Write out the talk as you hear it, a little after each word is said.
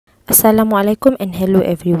Assalamualaikum and hello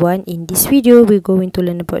everyone. In this video, we're going to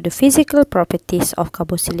learn about the physical properties of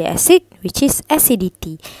carboxylic acid, which is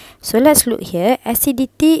acidity. So let's look here.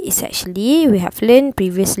 Acidity is actually, we have learned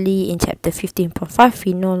previously in chapter 15.5,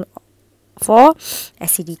 phenol for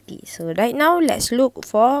acidity. So right now, let's look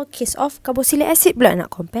for case of carboxylic acid pula nak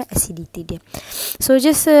compare acidity dia. So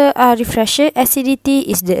just a refresher, acidity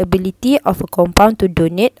is the ability of a compound to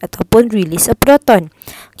donate ataupun release a proton.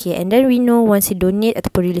 Okay, and then we know once you donate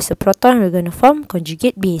ataupun release a proton, we're going to form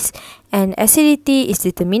conjugate base. And acidity is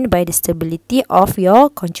determined by the stability of your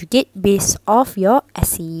conjugate base of your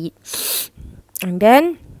acid. And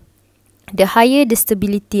then the higher the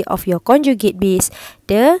stability of your conjugate base,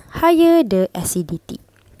 the higher the acidity.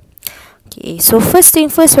 Okay, so first thing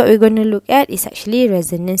first, what we're going to look at is actually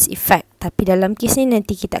resonance effect. Tapi dalam kes ni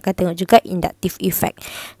nanti kita akan tengok juga inductive effect.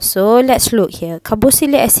 So let's look here.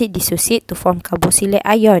 Carboxylic acid dissociate to form carboxylic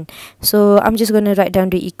ion. So I'm just going to write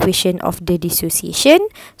down the equation of the dissociation.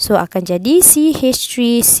 So akan jadi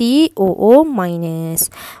CH3COO minus.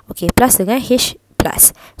 Okay, plus dengan H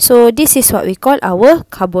plus. So this is what we call our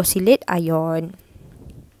carboxylate ion.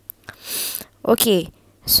 Okay,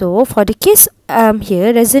 so for the case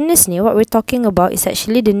here, resonance ni, what we're talking about is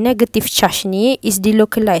actually the negative charge ni is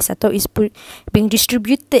delocalized atau is being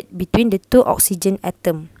distributed between the two oxygen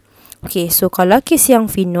atom. Okay, so kalau kes yang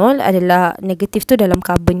phenol adalah negatif tu dalam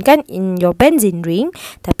carbon kan, in your benzene ring.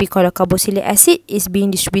 Tapi kalau carboxylic acid is being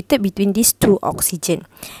distributed between these two oxygen.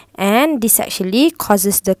 And this actually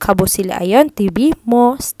causes the carboxylic ion to be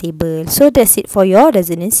more stable. So that's it for your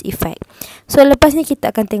resonance effect. So lepas ni kita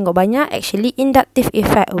akan tengok banyak actually inductive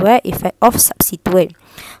effect, where effect of substituent.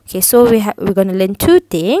 Okay, so we're going to learn two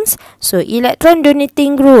things. So electron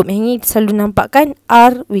donating group, yang ni selalu nampak kan,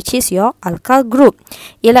 R, which is your alkyl group.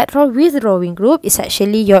 Electron withdrawing group is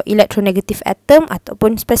actually your electronegative atom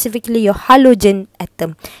ataupun specifically your halogen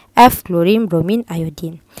atom, F, chlorine, bromine,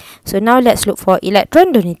 iodine. So now let's look for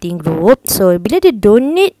electron donating group. So bila dia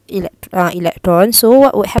donate electron, so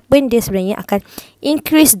what would happen, dia sebenarnya akan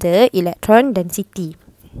increase the electron density.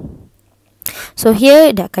 So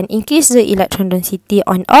here, dia akan increase the electron density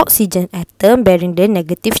on oxygen atom bearing the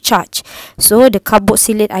negative charge. So the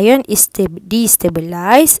carboxylate ion is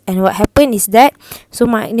destabilized, and what happen is that, so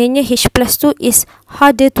maknanya H plus tu is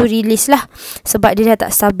harder to release lah, sebab dia dah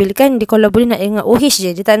tak stabil kan. Dia kalau boleh nak dengan OH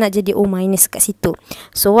je, dia tak nak jadi O minus kat situ.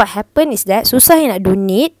 So what happen is that, susah nak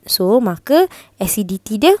donate, so maka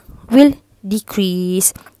acidity dia will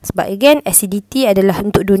decrease. Sebab again, acidity adalah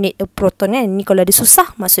untuk donate a proton kan. Ni kalau dia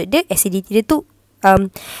susah, maksud dia acidity dia tu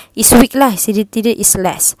is weak lah, acidity dia is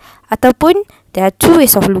less. Ataupun there are two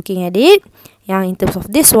ways of looking at it, yang in terms of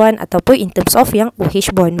this one ataupun in terms of yang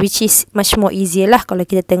OH bond, which is much more easier lah kalau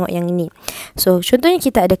kita tengok yang ini. So contohnya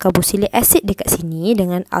kita ada carboxylic acid dekat sini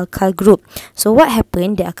dengan alkyl group. So what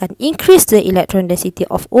happen, dia akan increase the electron density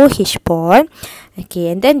of OH bond.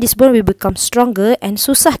 Okay, and then this bond will become stronger, and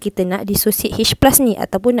susah kita nak dissociate H plus ni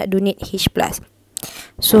ataupun nak donate H plus.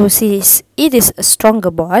 So since it is a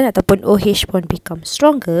stronger bond ataupun OH bond become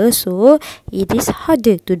stronger, so it is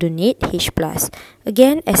harder to donate H plus.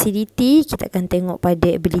 Again, acidity kita akan tengok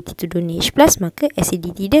pada ability to donate H plus, maka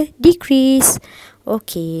acidity dia decrease.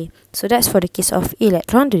 Okay, so that's for the case of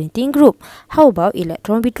electron donating group. How about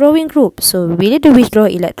electron withdrawing group? So bila dia withdraw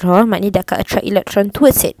electron, maknanya dia akan attract electron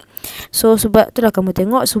towards it. So sebab tu lah kamu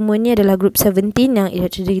tengok semua ni adalah group 17 yang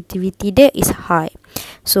electronegativity dia is high.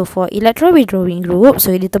 So for electron withdrawing group,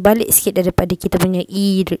 so dia terbalik sikit daripada kita punya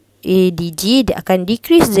EDG, dia akan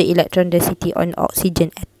decrease the electron density on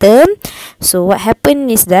oxygen atom. So what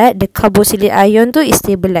happen is that the carboxylate ion tu is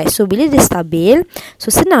stabilized. So bila dia stabil,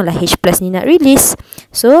 so senanglah H plus ni nak release.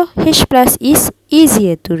 So H plus is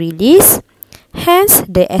easier to release, hence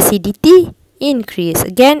the acidity increase.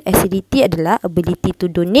 Again, acidity adalah ability to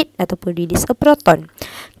donate ataupun release a proton.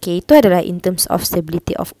 Okay, itu adalah in terms of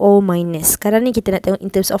stability of O minus. Sekarang ni kita nak tengok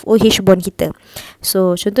in terms of OH bond kita.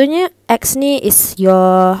 So contohnya X ni is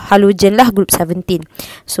your halogen lah, group 17.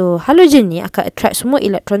 So halogen ni akan attract semua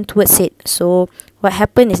electron towards it. So what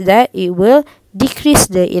happen is that it will decrease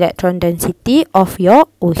the electron density of your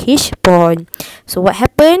OH bond. So what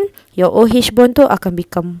happen? Your OH bond tu akan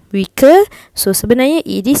become weaker. So sebenarnya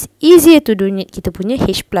it is easier to donate kita punya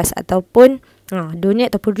H plus ataupun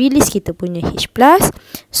donate ataupun release kita punya H plus.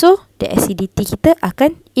 So the acidity kita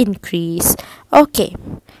akan increase. Okay,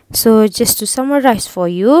 so just to summarize for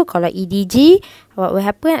you, kalau EDG, what will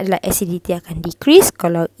happen adalah acidity akan decrease.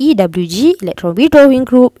 Kalau EWG, electron withdrawing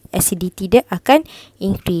group, acidity dia akan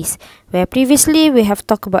increase. Where previously we have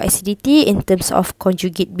talked about acidity in terms of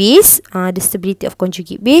conjugate base, the stability of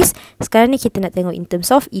conjugate base. Sekarang ni kita nak tengok in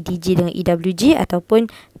terms of EDG dengan EWG ataupun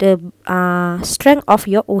the strength of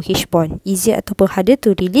your OH bond. Easier ataupun harder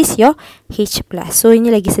to release your H+. So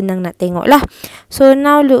ini lagi senang nak tengok lah. So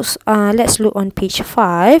now let's look on page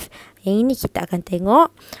 5. Yang ini kita akan tengok.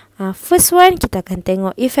 First one, kita akan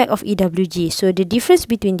tengok effect of EWG. So the difference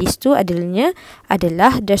between these two adalah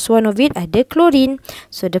there's one of it ada chlorine.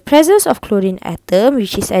 So the presence of chlorine atom,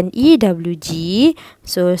 which is an EWG.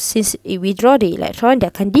 So since it withdraw the electron,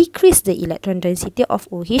 dia akan decrease the electron density of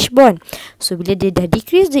OH bond. So bila dia dah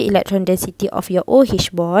decrease the electron density of your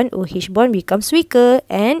OH bond becomes weaker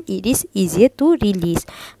and it is easier to release.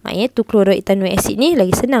 Maknanya 2-chloroethanoic acid ni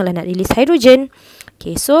lagi senang lah nak release hydrogen.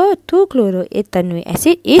 Okay, so 2-chloroethanoic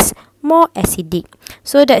acid is more acidic.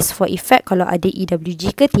 So that's for effect kalau ada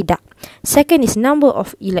EWG ke tidak. Second is number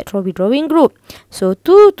of electron withdrawing group. So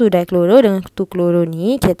 2,2-dichloro dengan 2-chloro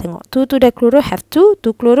ni, kita tengok 2,2-dichloro have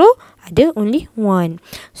 2-chloro ada only 1.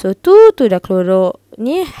 So 2,2-dichloro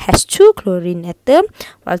ni has 2 chlorine atom,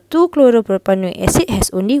 while 2-chloropropanoic acid has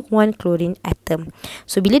only 1 chlorine atom.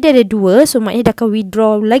 So bila dia ada 2, so maknanya dia akan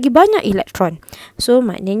withdraw lagi banyak electron. So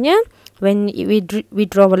maknanya when it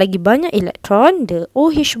withdraw lagi banyak electron, the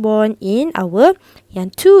OH bond in our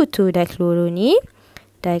yang 2,2-dichloro ni,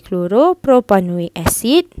 dichloropropanoic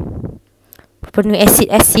acid,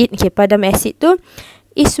 acid, okay, padam acid tu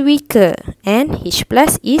is weaker and H+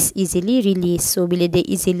 is easily released. So bila dia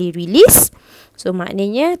easily released, so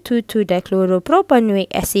maknanya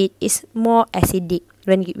 2,2-dichloropropanoic acid is more acidic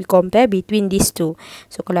when we compare between these two.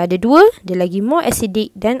 So kalau ada 2, dia lagi more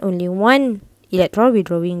acidic than only 1 electron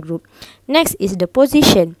withdrawing group. Next is the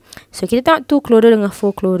position. So kita tengok 2-chloro dengan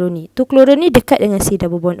 4-chloro ni. 2-chloro ni dekat dengan C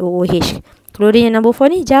double bond OOH. Chlorine yang number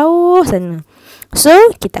 4 ni jauh sana. So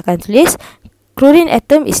kita akan tulis chlorine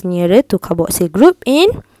atom is nearer to carboxyl group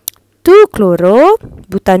in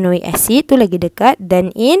 2-chlorobutanoic acid, tu lagi dekat,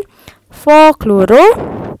 than in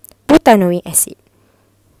 4-chlorobutanoic acid.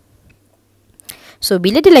 So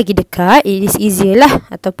bila dia lagi dekat, it is easier lah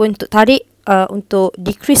ataupun untuk tarik untuk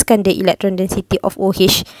decreasekan the electron density of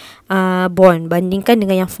OH bond bandingkan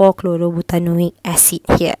dengan yang 4-chlorobutanoic acid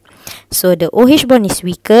here. So the OH bond is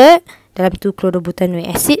weaker dalam 2-chlorobutanoic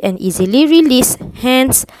acid and easily released.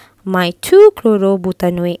 Hence, my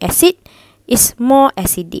 2-chlorobutanoic acid is more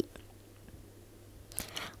acidic.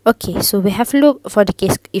 Okay, so we have looked for the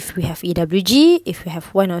case if we have EWG, if we have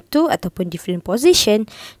 1 or 2 ataupun different position.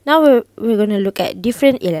 Now we're going to look at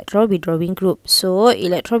different electron withdrawing group. So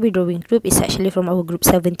electron withdrawing group is actually from our group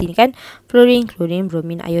 17 kan, fluorine, chlorine,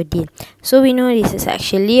 bromine, iodine. So we know this is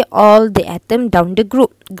actually all the atom down the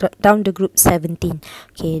group 17.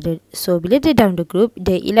 Okay, so bila dia down the group,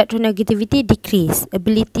 the electronegativity decrease,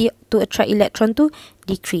 ability to attract electron to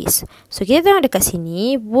decrease. So kita tengok dekat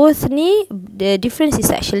sini, both ni the difference is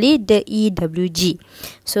actually the EWG.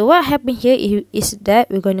 So what happened here is that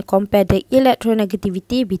we're going to compare the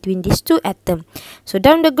electronegativity between these two atoms. So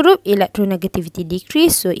down the group, electronegativity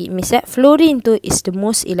decrease, so it means that fluorine tu is the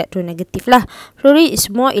most electronegative lah. Fluorine is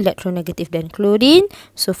more electronegative than chlorine,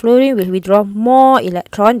 so fluorine will withdraw more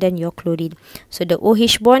electron than your chlorine. So the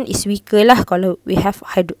OH bond is weaker lah kalau we have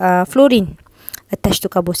fluorine attached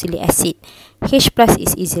to carboxylic acid. H+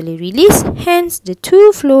 is easily released, hence the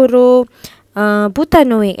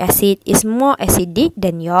 2-fluorobutanoic acid is more acidic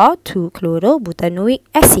than your 2-chlorobutanoic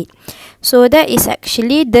acid. So that is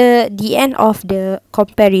actually the end of the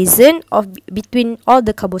comparison of between all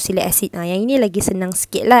the carboxylic acid. Yang ini lagi senang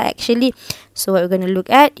sikit lah actually. So what we're going to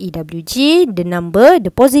look at EWG, the number,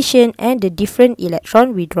 the position and the different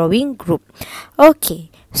electron withdrawing group.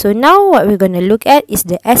 Okay. So now what we're going to look at is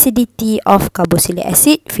the acidity of carboxylic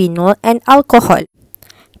acid, phenol and alcohol.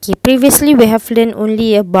 Okay, previously we have learned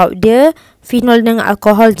only about the phenol dengan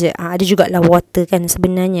alcohol je. Ada juga lah water kan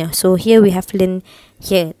sebenarnya. So here we have learned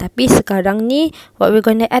here. Tapi sekarang ni what we're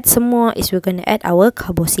going to add semua is we're going to add our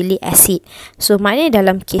carboxylic acid. So maknanya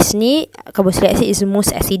dalam case ni carboxylic acid is the most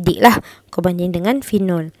acidic lah berbanding dengan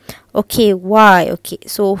phenol. Okay, why? Okay,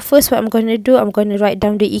 so first what I'm going to do, I'm going to write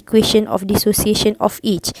down the equation of dissociation of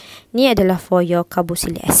each. Ni adalah for your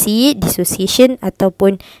carboxylic acid, dissociation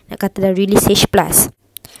ataupun nak kata dah release H+.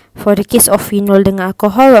 For the case of phenol dengan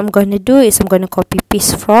alcohol, what I'm going to do is I'm going to copy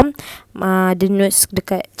paste from the notes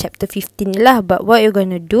dekat chapter 15 lah. But what you're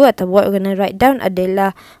going to do atau what you're going to write down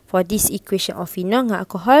adalah for this equation of phenol dengan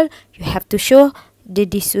alcohol, you have to show the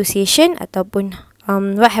dissociation ataupun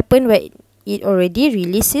what happened when it already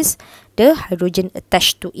releases the hydrogen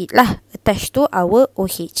attached to it lah, attached to our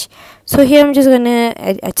OH. So here I'm just gonna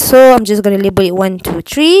label it 1, 2,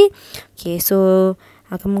 3. Okay, so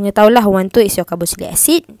Kamu tahulah 1, 2 is your carboxylic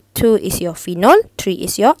acid, 2 is your phenol, 3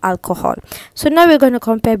 is your alcohol. So now we're going to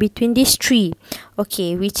compare between these 3.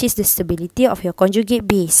 Okay, which is the stability of your conjugate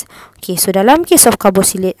base. Okay, so dalam case of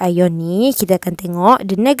carboxylate ion ni, kita akan tengok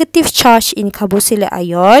the negative charge in carboxylate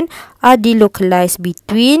ion are delocalized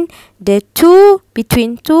between two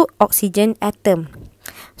oxygen atom.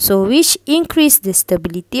 So which increase the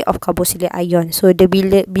stability of carboxylate ion. So the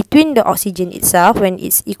between the oxygen itself, when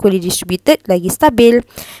it's equally distributed, lagi stabil.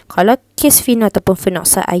 Kalau case phenol ataupun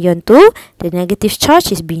phenoxide ion tu, the negative charge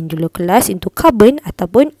is being delocalized into carbon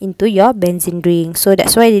ataupun into your benzene ring. So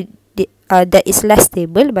that's why that is less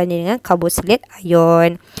stable berbanding dengan carboxylate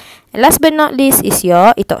ion. And last but not least is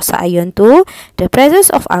your ethoxide ion tu. The presence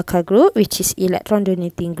of alkyl group, which is electron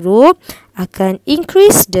donating group, akan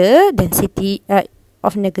increase the density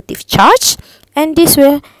of negative charge, and this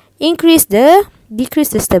will decrease the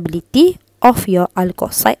stability of your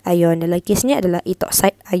alkoxide ion. Dalam case ni adalah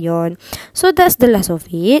ethoxide ion. So that's the last of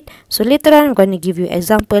it. So later on I'm going to give you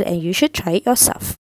example and you should try it yourself.